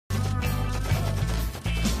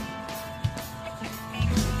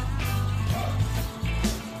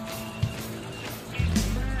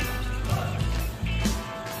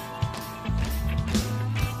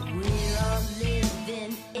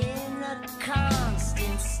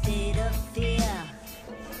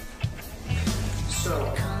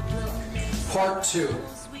part 2.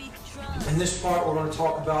 In this part, we're going to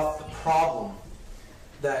talk about the problem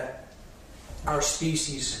that our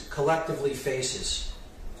species collectively faces.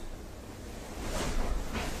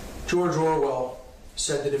 George Orwell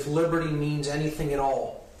said that if liberty means anything at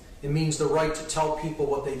all, it means the right to tell people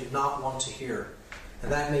what they do not want to hear.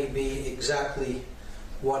 And that may be exactly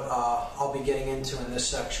what I'll be getting into in this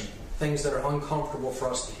section. Things that are uncomfortable for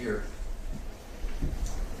us to hear.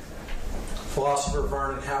 Philosopher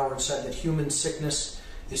Vernon Howard said that human sickness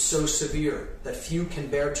is so severe that few can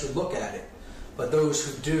bear to look at it, but those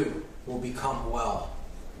who do will become well.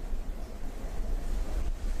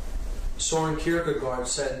 Soren Kierkegaard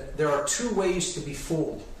said, there are two ways to be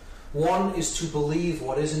fooled. One is to believe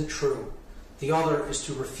what isn't true. The other is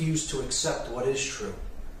to refuse to accept what is true.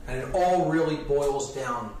 And it all really boils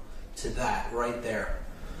down to that right there.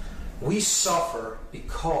 We suffer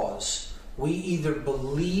because we either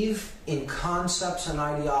believe in concepts and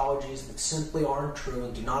ideologies that simply aren't true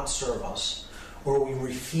and do not serve us, or we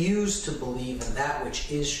refuse to believe in that which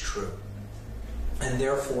is true, and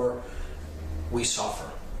therefore we suffer.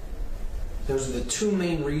 Those are the two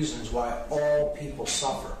main reasons why all people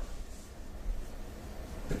suffer.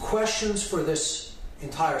 The questions for this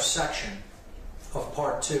entire section of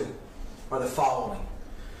part 2 are the following.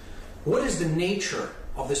 What is the nature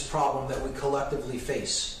of this problem that we collectively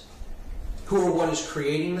face? Who or what is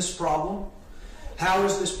creating this problem? How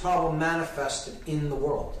is this problem manifested in the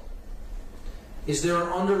world? Is there an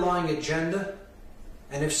underlying agenda?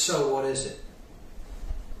 And if so, what is it?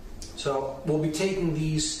 So we'll be taking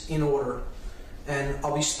these in order, and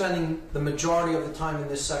I'll be spending the majority of the time in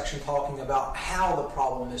this section talking about how the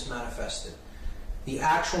problem is manifested, the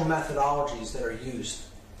actual methodologies that are used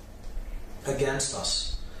against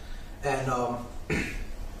us, and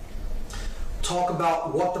talk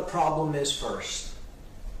about what the problem is first.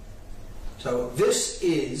 So this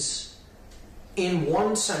is, in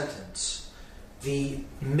one sentence, the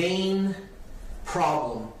main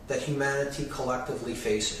problem that humanity collectively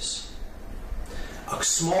faces. A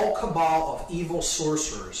small cabal of evil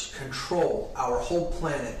sorcerers control our whole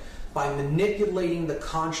planet by manipulating the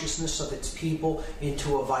consciousness of its people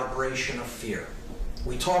into a vibration of fear.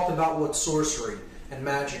 We talked about what sorcery and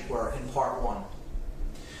magic were in part 1.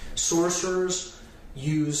 Sorcerers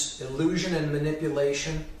use illusion and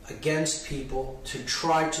manipulation against people to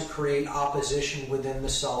try to create opposition within the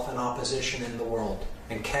self and opposition in the world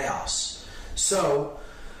and chaos. So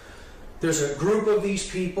there's a group of these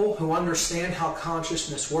people who understand how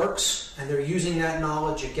consciousness works, and they're using that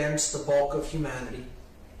knowledge against the bulk of humanity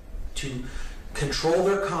to control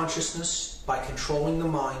their consciousness by controlling the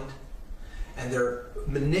mind, and they're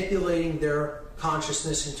manipulating their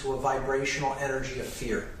consciousness into a vibrational energy of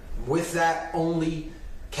fear. With that, only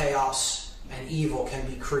chaos and evil can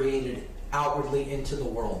be created outwardly into the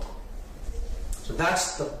world. So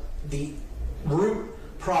that's the root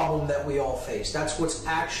problem that we all face. That's what's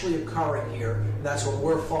actually occurring here. And that's what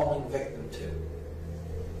we're falling victim to.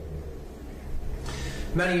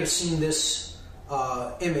 Many have seen this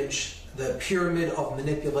image, the pyramid of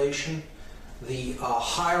manipulation, the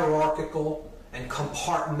hierarchical and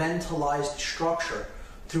compartmentalized structure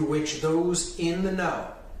through which those in the know,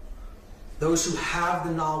 those who have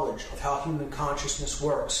the knowledge of how human consciousness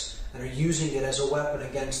works and are using it as a weapon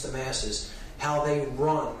against the masses, how they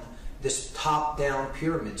run this top-down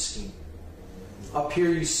pyramid scheme. Up here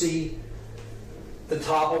you see the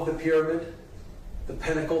top of the pyramid, the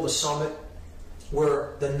pinnacle, the summit,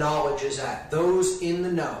 where the knowledge is at. Those in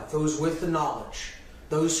the know, those with the knowledge,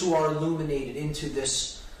 those who are illuminated into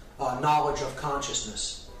this knowledge of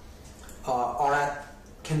consciousness,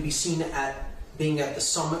 can be seen at being at the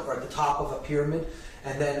summit or at the top of a pyramid,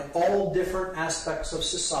 and then all different aspects of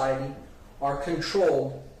society are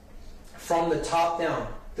controlled from the top down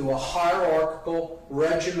through a hierarchical,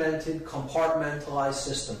 regimented, compartmentalized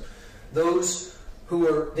system. Those who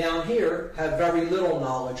are down here have very little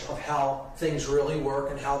knowledge of how things really work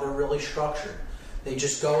and how they're really structured. They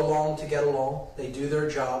just go along to get along. They do their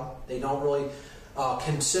job. They don't really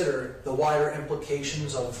consider the wider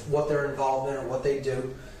implications of what they're involved in or what they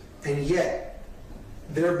do. And yet,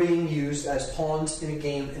 they're being used as pawns in a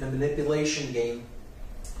game, in a manipulation game,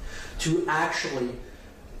 to actually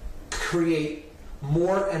create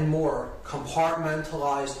more and more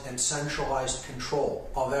compartmentalized and centralized control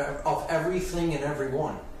of everything and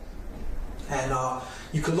everyone. And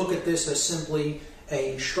you could look at this as simply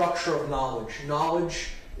a structure of knowledge. Knowledge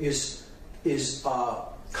is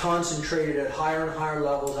concentrated at higher and higher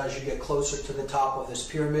levels as you get closer to the top of this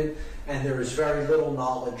pyramid, and there is very little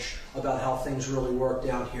knowledge about how things really work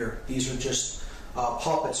down here. These are just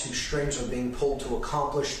puppets whose strings are being pulled to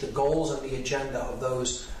accomplish the goals and the agenda of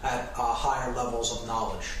those at higher levels of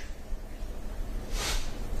knowledge.